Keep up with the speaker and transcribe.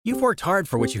You've worked hard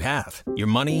for what you have. Your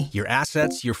money, your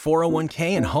assets, your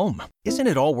 401k, and home. Isn't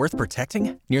it all worth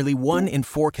protecting? Nearly 1 in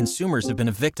 4 consumers have been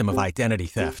a victim of identity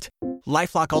theft.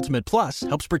 LifeLock Ultimate Plus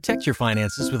helps protect your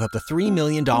finances with up to $3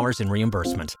 million in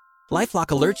reimbursement. LifeLock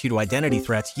alerts you to identity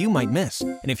threats you might miss.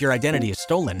 And if your identity is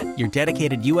stolen, your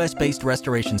dedicated U.S.-based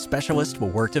restoration specialist will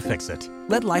work to fix it.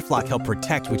 Let LifeLock help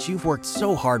protect what you've worked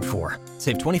so hard for.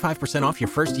 Save 25% off your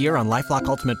first year on LifeLock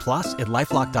Ultimate Plus at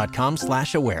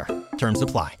LifeLock.com/aware. Terms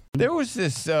apply. There was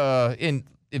this,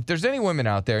 if there's any women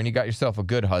out there and you got yourself a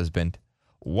good husband,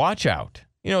 watch out.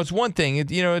 You know, it's one thing,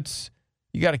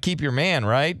 you got to keep your man,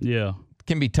 right? Yeah. It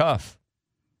can be tough.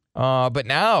 But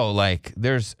now, like,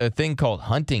 there's a thing called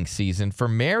hunting season for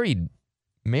married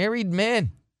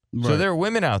men. Right. So there are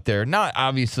women out there. Not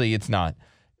obviously, it's not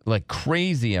like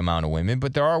crazy amount of women,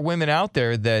 but there are women out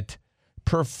there that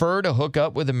prefer to hook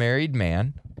up with a married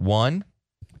man. One,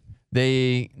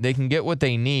 they can get what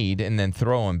they need and then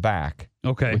throw him back.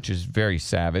 Okay, which is very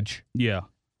savage. Yeah.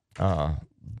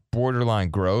 Borderline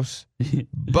gross.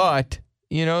 But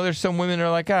there's some women that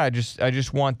are like, I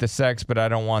just want the sex, but I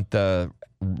don't want the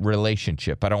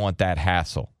relationship. I don't want that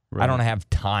hassle. Right. I don't have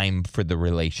time for the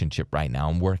relationship right now.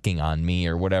 I'm working on me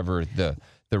or whatever the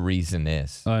reason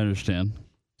is. I understand.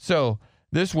 So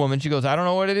this woman, she goes, I don't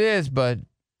know what it is, but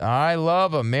I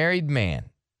love a married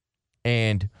man.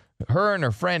 And her and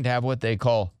her friend have what they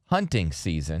call hunting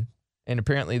season. And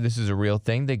apparently this is a real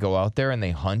thing. They go out there and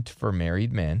they hunt for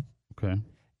married men. Okay.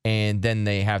 And then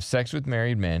they have sex with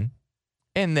married men.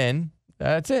 And then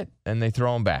that's it. And they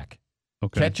throw them back.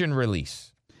 Okay. Catch and release.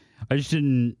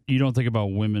 You don't think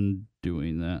about women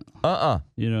doing that.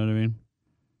 You know what I mean?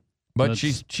 But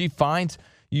she finds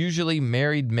usually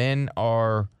married men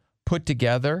are put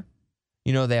together.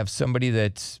 They have somebody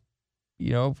that's,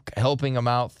 helping them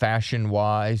out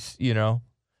fashion-wise,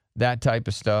 that type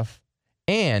of stuff.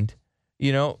 And,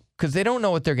 because they don't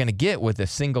know what they're going to get with a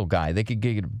single guy. They could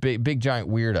get a big giant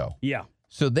weirdo. Yeah.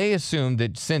 So they assume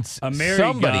that since a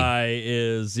married guy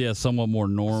is somewhat more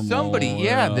normal.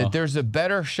 That there's a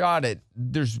better shot at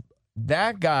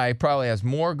that guy probably has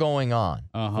more going on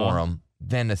for him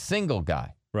than a single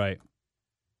guy. Right.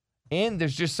 And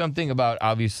there's just something about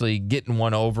obviously getting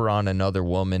one over on another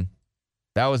woman.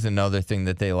 That was another thing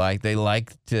that they like. They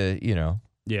like to,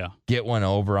 get one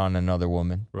over on another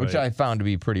woman, which I found to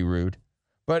be pretty rude.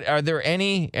 But are there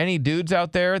any dudes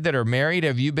out there that are married?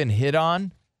 Have you been hit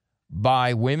on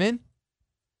by women?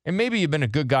 And maybe you've been a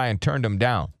good guy and turned them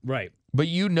down. Right. But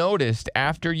you noticed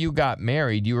after you got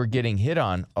married, you were getting hit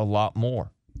on a lot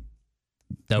more.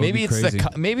 That would be crazy.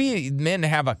 Maybe men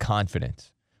have a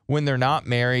confidence. When they're not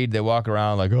married, they walk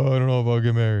around like, oh, I don't know if I'll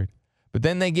get married. But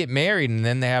then they get married and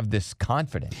then they have this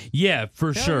confidence. Yeah,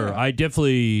 for sure. I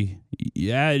definitely,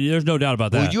 there's no doubt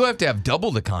about that. Well, you have to have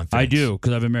double the confidence. I do,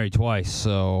 because I've been married twice,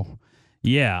 so...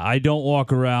 Yeah, I don't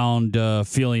walk around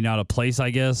feeling out of place,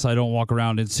 I guess. I don't walk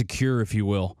around insecure, if you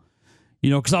will.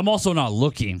 Because I'm also not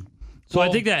looking. So I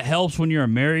think that helps when you're a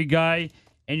married guy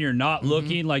and you're not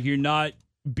looking, like you're not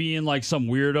being like some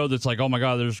weirdo that's like, oh my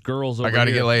God, there's girls over here. I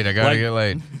gotta get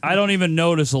laid. I don't even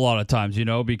notice a lot of times,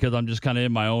 because I'm just kind of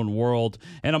in my own world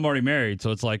and I'm already married.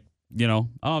 So it's like, I don't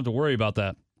have to worry about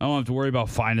that. I don't have to worry about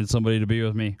finding somebody to be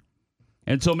with me.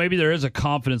 And so maybe there is a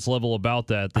confidence level about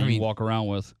that you walk around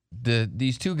with.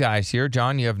 These two guys here,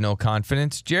 John, you have no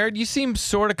confidence. Jared, you seem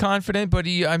sort of confident, but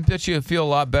I bet you feel a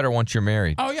lot better once you're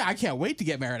married. Oh, yeah, I can't wait to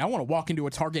get married. I want to walk into a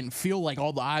Target and feel like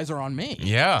all the eyes are on me.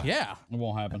 Yeah. Yeah. It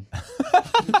won't happen.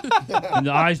 And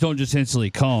the eyes don't just instantly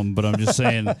come, but I'm just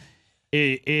saying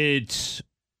it's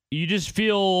you just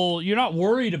feel you're not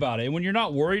worried about it. And when you're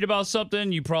not worried about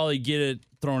something, you probably get it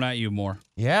thrown at you more.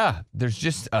 Yeah, there's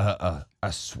just a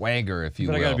swagger, if you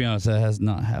will. But I gotta be honest, that has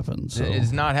not happened. So. It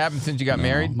has not happened since you got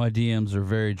married? My DMs are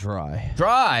very dry.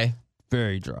 Dry?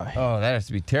 Very dry. Oh, that has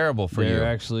to be terrible for you. They're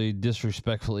actually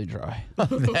disrespectfully dry.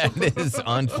 That is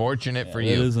unfortunate for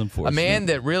you. It is unfortunate. A man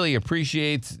that really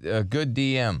appreciates a good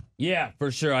DM. Yeah, for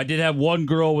sure. I did have one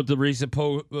girl with the recent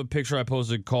picture I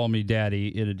posted call me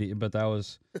daddy in a DM, but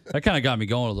that kind of got me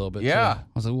going a little bit. Yeah. Too. I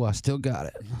was like, ooh, I still got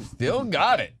it. Still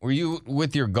got it. Were you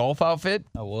with your golf outfit?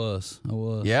 I was.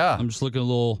 Yeah. I'm just looking a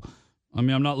little... I'm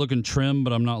not looking trim,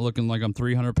 but I'm not looking like I'm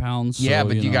 300 pounds. Yeah, so,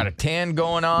 but you got a tan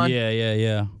going on.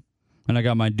 Yeah. And I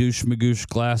got my douche magoosh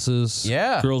glasses.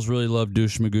 Yeah. Girls really love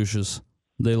douche magooshes.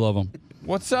 They love them.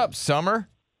 What's up, Summer?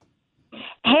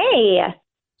 Hey.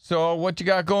 So what you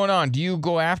got going on? Do you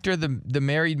go after the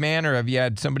married man, or have you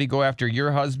had somebody go after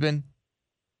your husband?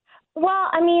 Well,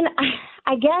 I mean,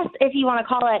 I guess if you want to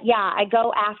call it, yeah, I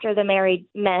go after the married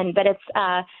men, but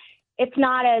it's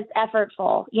not as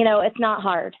effortful. It's not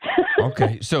hard.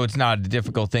 Okay, so it's not a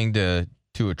difficult thing to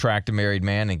to attract a married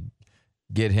man and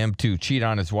get him to cheat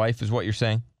on his wife, is what you're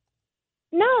saying?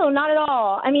 No, not at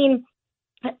all. I mean,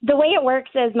 the way it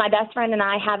works is my best friend and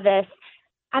I have this,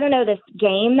 this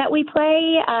game that we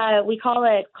play. We call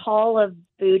it Call of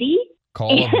Booty.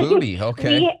 Call of Booty,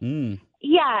 okay.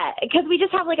 Yeah, because we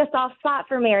just have like a soft spot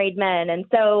for married men. And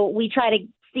so we try to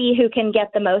see who can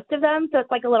get the most of them. So it's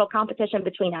like a little competition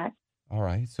between us. All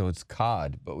right, so it's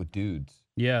COD, but with dudes.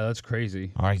 Yeah, that's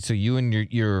crazy. All right, so you and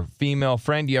your female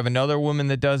friend, you have another woman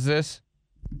that does this?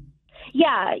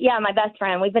 Yeah, my best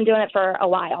friend. We've been doing it for a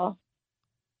while.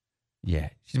 Yeah,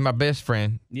 she's my best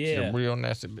friend. Yeah. She's a real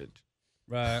nasty bitch.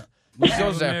 Right. She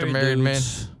goes after married men.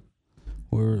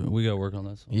 We got to work on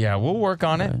this. Yeah, we'll work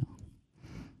on it.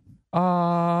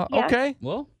 Yeah. Okay.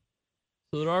 Well,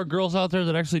 so there are girls out there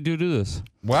that actually do this.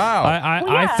 Wow.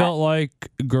 I felt like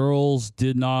girls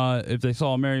did not, if they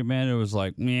saw a married man, it was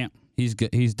like, meh, he's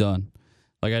done.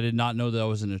 Like, I did not know that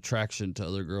was an attraction to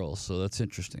other girls, so that's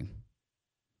interesting.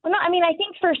 Well, no, I mean, I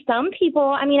think for some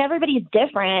people, everybody's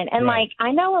different. And, Right.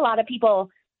 I know a lot of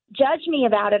people judge me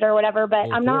about it or whatever, but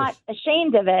Of I'm not course.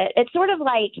 ashamed of it. It's sort of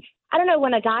like,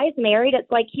 when a guy's married,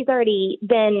 it's like he's already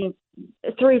been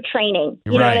through training.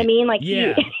 You know what I Right. mean? Like,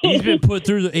 Yeah, he's been put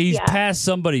through. He's Yeah. passed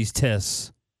somebody's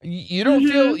tests. You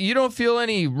don't feel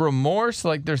any remorse,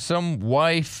 like there's some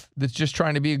wife that's just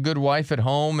trying to be a good wife at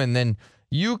home, and then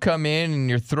you come in and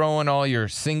you're throwing all your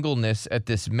singleness at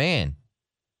this man.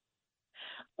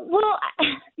 Well,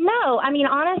 no.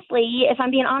 Honestly, if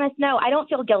I'm being honest, no, I don't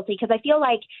feel guilty because I feel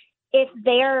like if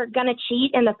they're going to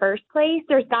cheat in the first place,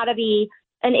 there's got to be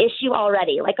an issue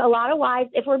already. Like a lot of wives,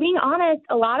 if we're being honest,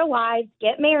 a lot of wives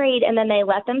get married and then they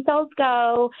let themselves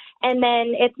go. And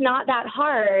then it's not that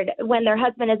hard when their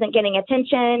husband isn't getting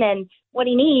attention and what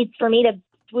he needs for me to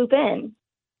swoop in.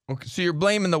 Okay, so you're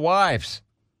blaming the wives.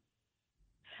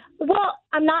 Well,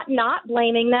 I'm not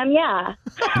blaming them. Yeah.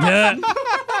 Yeah.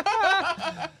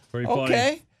 Pretty funny.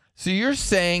 Okay. So you're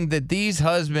saying that these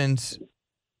husbands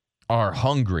are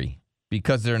hungry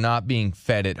because they're not being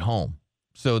fed at home.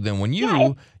 So then when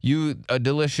a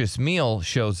delicious meal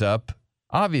shows up,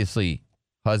 obviously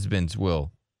husbands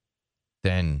will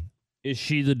then. Is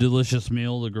she the delicious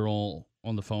meal, the girl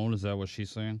on the phone? Is that what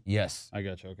she's saying? Yes. I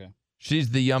got you. Okay.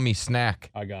 She's the yummy snack.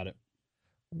 I got it.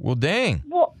 Well, dang.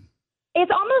 Well,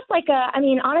 it's almost like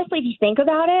honestly, if you think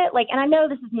about it, and I know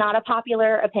this is not a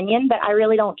popular opinion, but I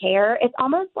really don't care. It's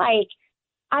almost like,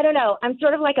 I don't know, I'm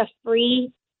sort of like a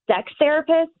free sex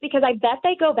therapist because I bet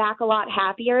they go back a lot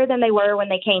happier than they were when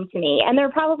they came to me. And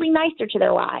they're probably nicer to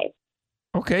their wives.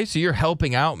 Okay, so you're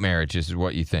helping out marriages is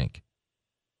what you think.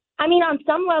 On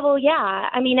some level, yeah.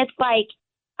 It's like,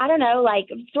 I don't know,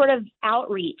 sort of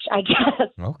outreach, I guess.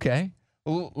 Okay.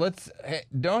 Well,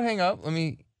 don't hang up.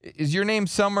 Is your name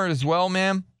Summer as well,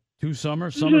 ma'am?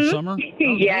 Summer?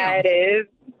 Yeah, it is.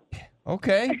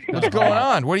 Okay. What's going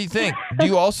on? What do you think? Do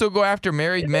you also go after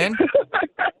married men?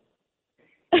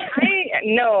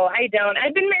 No, I don't.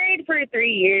 I've been married for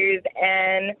 3 years,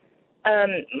 and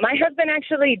my husband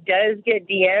actually does get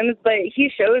DMs, but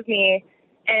he shows me,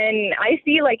 and I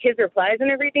see, his replies and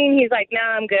everything. He's like,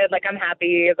 nah, I'm good. I'm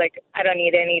happy. He's like, I don't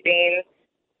need anything.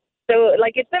 So,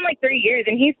 it's been, 3 years,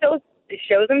 and he still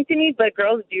shows them to me, but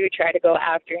girls do try to go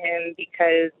after him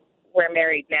because we're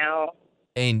married now.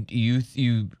 And you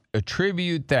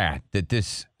attribute that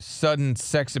this sudden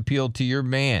sex appeal to your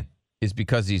man is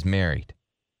because he's married?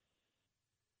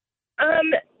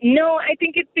 No, I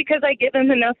think it's because I give him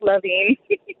enough loving.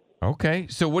 Okay.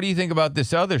 So what do you think about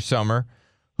this other Summer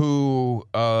who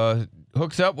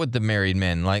hooks up with the married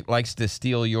men, likes to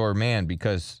steal your man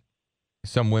because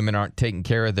some women aren't taking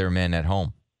care of their men at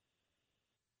home?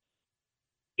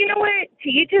 You know what? To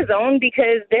each his own,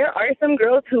 because there are some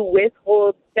girls who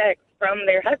withhold sex from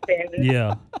their husbands.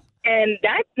 Yeah. And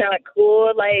that's not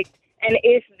cool. And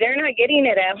if they're not getting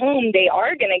it at home, they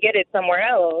are going to get it somewhere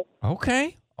else.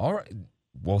 Okay. All right.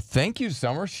 Well, thank you,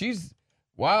 Summer.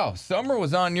 Summer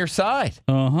was on your side.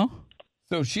 Uh-huh.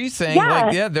 So she's saying,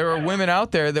 there are women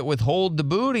out there that withhold the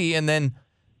booty, and then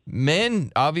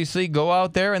men obviously go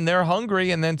out there and they're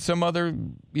hungry, and then some other,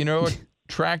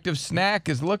 attractive snack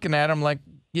is looking at them like,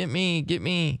 get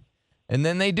me. And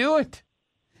then they do it.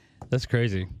 That's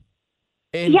crazy.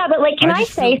 And Yeah, but can I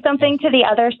say something to the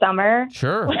other Summer?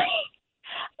 Sure.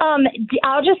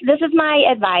 This is my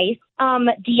advice.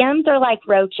 DMs are like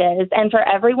roaches, and for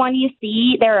everyone you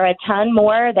see, there are a ton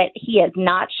more that he is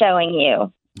not showing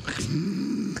you.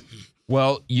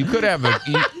 Well, you could have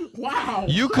Wow.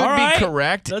 You could All be right.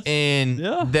 correct in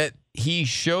that he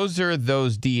shows her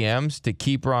those DMs to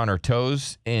keep her on her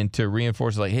toes and to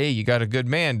reinforce, hey, you got a good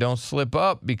man. Don't slip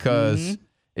up because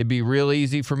it'd be real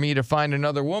easy for me to find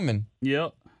another woman.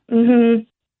 Yep. Maybe.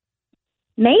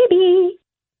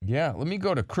 Yeah, let me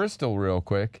go to Crystal real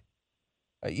quick.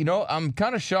 I'm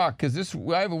kind of shocked because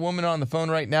I have a woman on the phone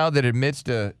right now that admits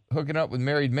to hooking up with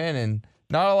married men and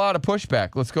not a lot of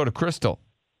pushback. Let's go to Crystal.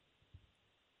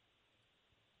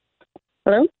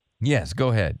 Hello? Yes, go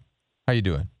ahead. How you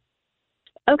doing?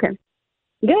 Okay.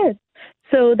 Good.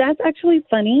 So that's actually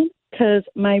funny because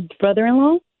my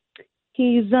brother-in-law,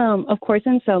 he's, of course,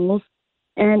 in sales.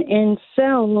 And in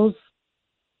sales,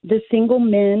 the single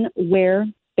men wear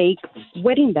fake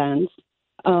wedding bands.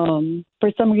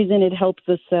 For some reason, it helps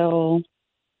the sale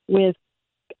with,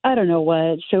 I don't know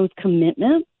what, shows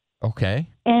commitment. Okay.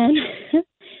 And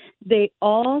they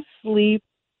all sleep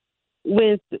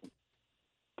with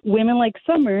women like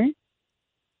Summer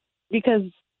because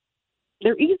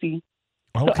they're easy.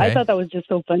 Okay. So I thought that was just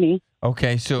so funny.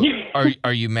 Okay, so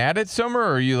are you mad at Summer,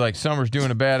 or are you like Summer's doing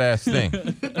a badass thing?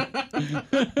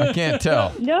 I can't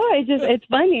tell. No, it's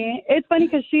funny. It's funny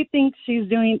because she thinks she's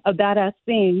doing a badass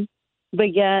thing,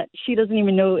 but yet she doesn't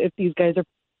even know if these guys are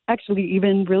actually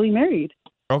even really married.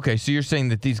 Okay, so you're saying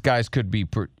that these guys could be,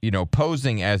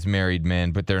 posing as married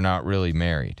men, but they're not really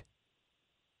married.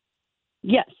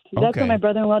 Yes, that's Okay. what my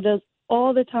brother-in-law does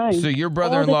all the time. So your All the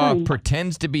brother-in-law time.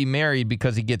 pretends to be married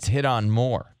because he gets hit on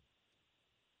more.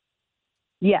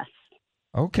 Yes.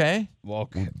 Okay. Well,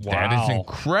 That is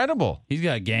incredible. He's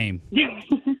got game.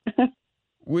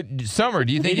 Summer,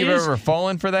 do you think It you've is- ever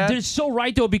fallen for that? They're so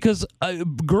right though, because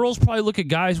girls probably look at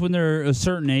guys when they're a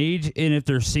certain age, and if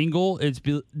they're single,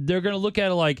 they're gonna look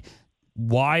at it like,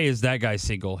 why is that guy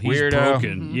single? He's Weirdo.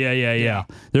 broken. Yeah.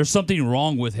 There's something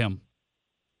wrong with him.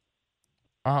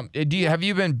 Have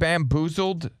you been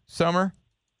bamboozled, Summer?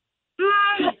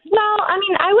 Well, I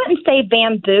mean, I wouldn't say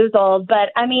bamboozled, but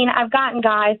I mean, I've gotten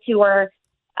guys who were,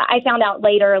 I found out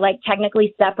later, like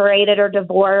technically separated or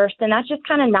divorced, and that's just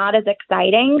kind of not as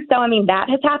exciting. So, I mean, that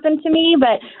has happened to me,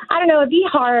 but I don't know, it'd be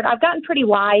hard. I've gotten pretty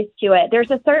wise to it. There's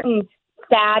a certain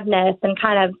sadness and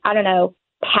kind of, I don't know,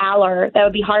 pallor that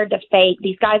would be hard to fake.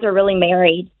 These guys are really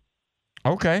married.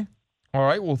 Okay. All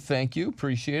right. Well, thank you.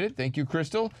 Appreciate it. Thank you,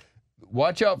 Crystal.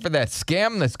 Watch out for that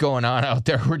scam that's going on out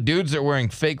there where dudes are wearing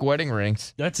fake wedding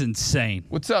rings. That's insane.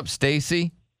 What's up,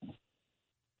 Stacy?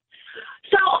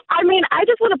 So, I mean, I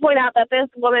just want to point out that this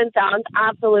woman sounds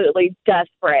absolutely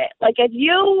desperate. Like, if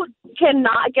you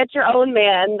cannot get your own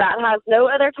man that has no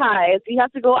other ties, you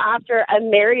have to go after a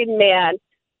married man.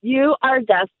 You are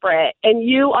desperate, and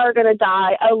you are going to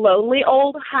die a lonely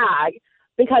old hag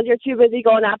because you're too busy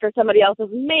going after somebody else's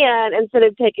man instead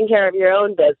of taking care of your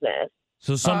own business.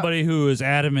 So somebody who is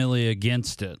adamantly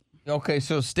against it. Okay,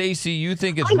 so Stacy, you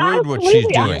think it's Like, rude what she's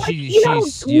absolutely. doing? Like, you know,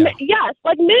 yeah. yes,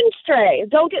 like men stray.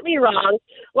 Don't get me wrong.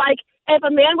 Like, if a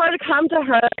man were to come to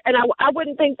her, and I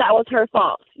wouldn't think that was her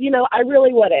fault. You know, I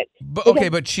really wouldn't.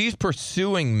 But she's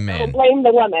pursuing I men. don't blame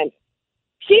the woman.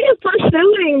 She is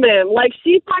pursuing them. Like,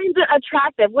 she finds it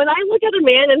attractive. When I look at a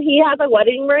man and he has a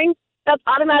wedding ring, that's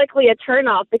automatically a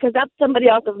turnoff because that's somebody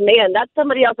else's man. That's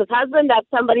somebody else's husband. That's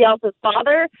somebody else's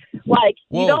father. Like,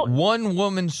 you Well, don't. one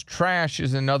woman's trash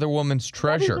is another woman's That is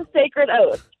treasure. a sacred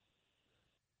oath.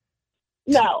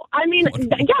 No, I mean, yeah,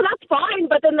 that's fine,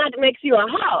 but then that makes you a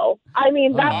hoe. I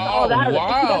mean, that's all that is.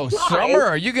 Wow, That's fine. Summer,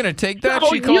 are you going to take that? No,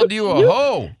 She called you a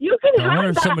hoe. You can I wonder have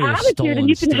if that somebody has attitude and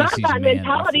you can stolen have Stacey's that man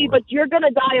mentality, before. but you're going to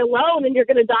die alone and you're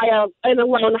going to die an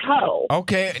alone hoe.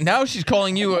 Okay, now she's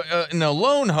calling you an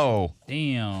alone hoe.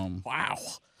 Damn. Wow.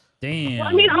 Damn. Well,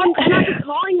 I mean, I'm not just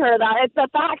calling her that. It's the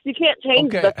facts. You can't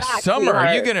change Okay, the facts. Summer,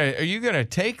 are sweetheart. you gonna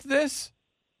take this?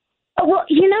 Well,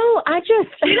 you know, She doesn't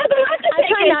have to I take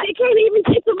try it. not- She can't even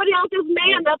take somebody else's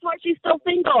man. That's why she's still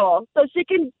single. So she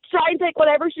can try and take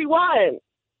whatever she wants.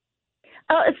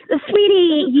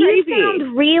 Sweetie, you Crazy.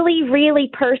 sound really, really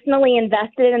personally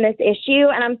invested in this issue,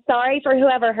 and I'm sorry for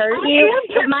whoever hurt you.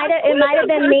 It might have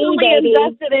been me, baby.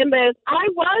 Invested in this. I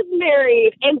was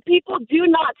married, and people do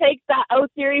not take that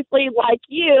seriously like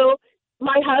you.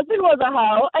 My husband was a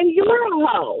hoe, and you were a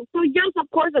hoe. So yes, of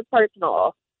course, it's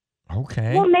personal.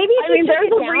 Okay. Well, maybe if you took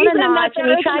it down a notch and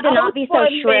you tried to not be so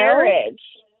shrill. Marriage.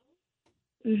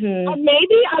 Mm-hmm.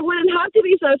 Maybe I wouldn't have to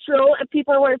be so shrill if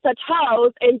people were such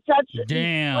hoes and such.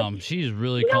 Damn, she's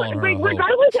really You know, calling her a hoe.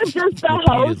 regardless of just the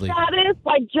hoe Repeatedly. status,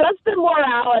 like just the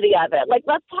morality of it. Like,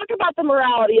 let's talk about the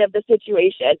morality of the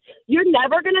situation. You're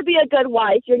never going to be a good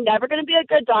wife. You're never going to be a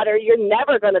good daughter. You're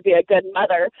never going to be a good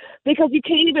mother because you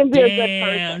can't even be a good Damn,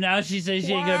 person. now she says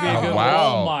she ain't gonna be a Wow. good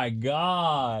Wow. Oh my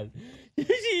god. She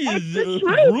It's is the truth,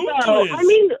 though. ruthless. I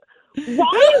mean,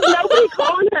 why is nobody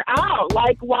calling her out?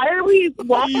 Like, why are we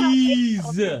walking out?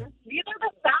 Jeez. These are the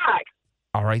facts.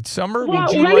 All right, Summer, Well,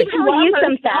 would you let me like? tell you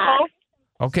some facts.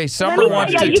 Okay, Summer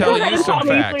wants to tell you some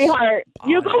facts. Sweetheart.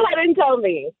 You go ahead and tell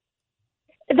me.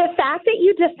 The fact that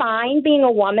you define being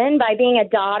a woman by being a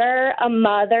daughter, a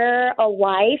mother, a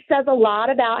wife says a lot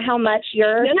about how much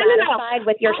you're satisfied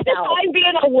with yourself. I define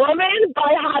being a woman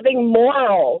by having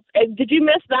morals. And did you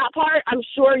miss that part? I'm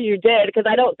sure you did, because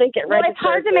I don't think it Well, it's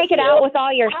hard to make it out with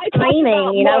all your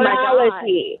screaming, you know.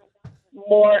 Morality.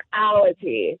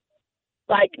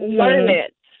 Like, learn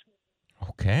it.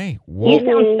 Okay. You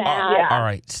sound bad. All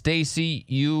right, Stacy,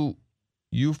 you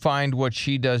find what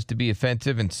she does to be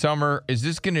offensive. And Summer,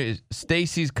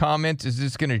 Stacy's comments, is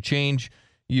this gonna change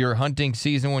your hunting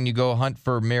season when you go hunt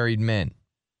for married men?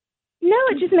 No,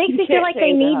 it just makes me feel like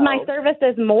they need my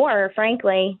services more,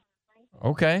 frankly.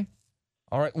 Okay.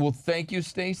 All right. Well, thank you,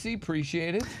 Stacy.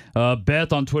 Appreciate it.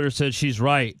 Beth on Twitter said she's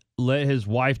right. Let his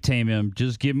wife tame him.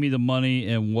 Just give me the money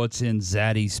and what's in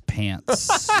Zaddy's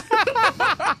pants.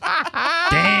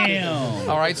 Damn.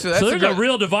 All right. So there's a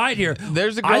real divide here.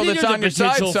 There's a girl that's on your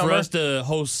side, for Summer. us to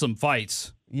host some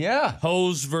fights. Yeah.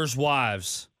 Hoes versus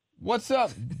wives. What's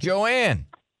up, Joanne?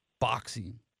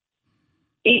 Boxing.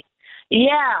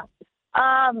 Yeah.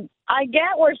 I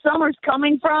get where Summer's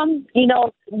coming from. You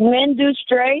know, men do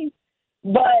stray,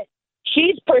 but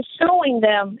she's pursuing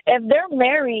them. If they're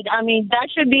married, I mean, that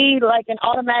should be like an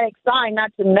automatic sign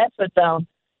not to mess with them.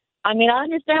 I mean, I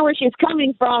understand where she's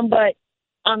coming from, but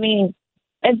I mean,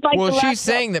 it's like. Well, she's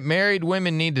saying that married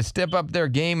women need to step up their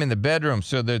game in the bedroom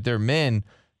so that their men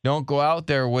don't go out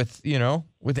there with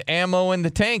ammo in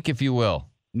the tank, if you will.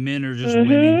 Men are just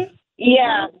winning.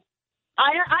 Yeah.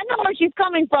 I know where she's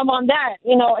coming from on that,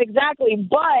 you know, exactly.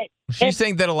 But she's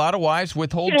saying that a lot of wives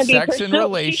withhold sex in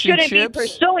relationships. She shouldn't be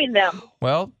pursuing them.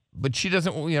 Well, but she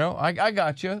doesn't, you know, I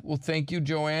got you. Well, thank you,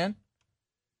 Joanne.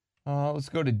 Let's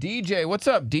go to DJ. What's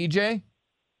up, DJ?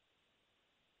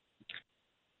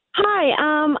 Hi.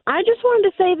 I just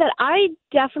wanted to say that I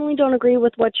definitely don't agree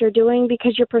with what you're doing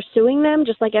because you're pursuing them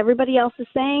just like everybody else is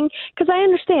saying. Because I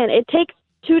understand it takes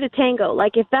two to tango.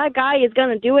 Like if that guy is going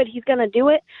to do it, he's going to do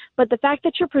it. But the fact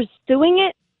that you're pursuing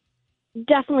it,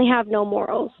 definitely have no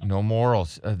morals. No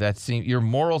morals. Your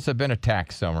morals have been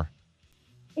attacked, Summer.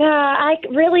 Yeah, I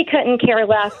really couldn't care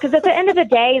less because at the end of the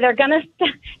day, they're gonna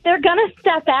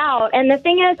step out. And the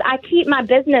thing is, I keep my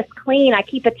business clean. I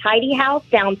keep a tidy house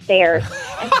downstairs.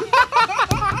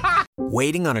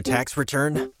 Waiting on a tax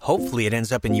return? Hopefully, it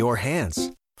ends up in your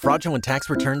hands. Fraudulent tax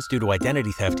returns due to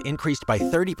identity theft increased by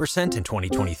 30% in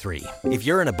 2023. If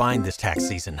you're in a bind this tax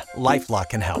season, LifeLock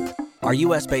can help. Our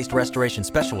U.S.-based restoration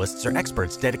specialists are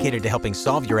experts dedicated to helping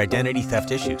solve your identity theft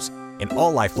issues. And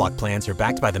all LifeLock plans are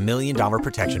backed by the $1 Million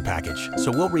Protection Package. So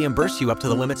we'll reimburse you up to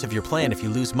the limits of your plan if you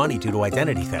lose money due to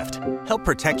identity theft. Help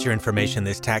protect your information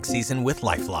this tax season with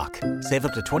LifeLock. Save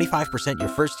up to 25% your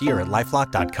first year at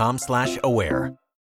LifeLock.com/aware.